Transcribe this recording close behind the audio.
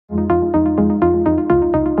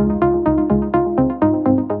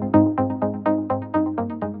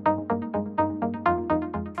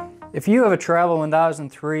If you have a Travel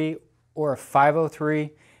 1003 or a 503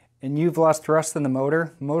 and you've lost thrust in the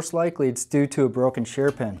motor, most likely it's due to a broken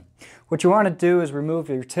shear pin. What you want to do is remove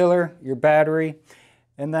your tiller, your battery,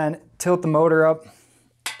 and then tilt the motor up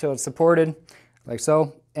till it's supported, like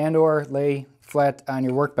so, and or lay flat on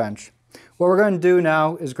your workbench. What we're going to do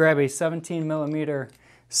now is grab a 17mm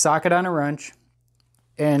socket on a wrench,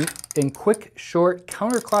 and in quick, short,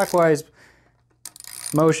 counterclockwise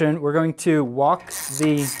motion, we're going to walk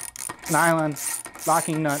the nylon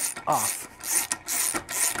locking nut off.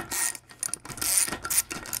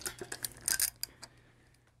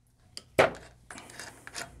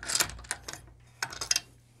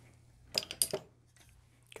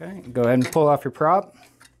 Okay, go ahead and pull off your prop.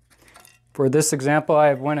 For this example,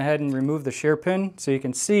 I went ahead and removed the shear pin, so you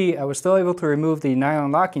can see I was still able to remove the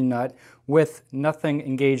nylon locking nut with nothing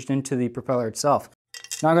engaged into the propeller itself.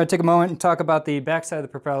 Now I'm going to take a moment and talk about the backside of the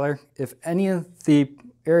propeller. If any of the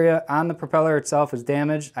area on the propeller itself is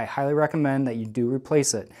damaged, I highly recommend that you do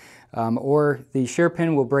replace it. Or the shear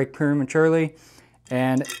pin will break prematurely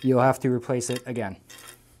and you'll have to replace it again.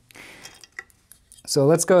 So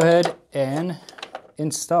let's go ahead and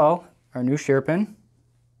install our new shear pin.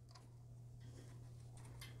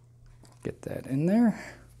 Get that in there.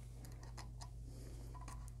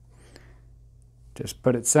 Just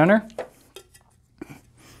put it center.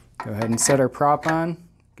 Go ahead and set our prop on.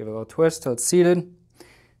 Give it a little twist till it's seated.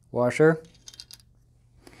 Washer.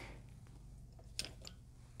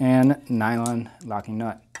 And nylon locking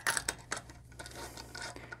nut.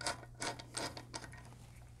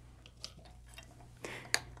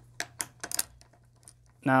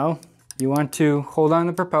 Now, you want to hold on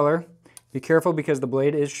the propeller. Be careful because the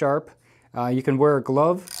blade is sharp. You can wear a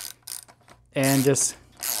glove and just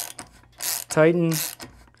tighten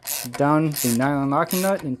down the nylon locking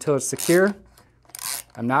nut until it's secure.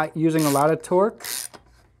 I'm not using a lot of torque.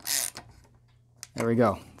 There we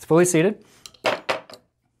go. It's fully seated.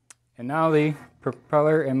 And now the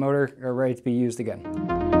propeller and motor are ready to be used again.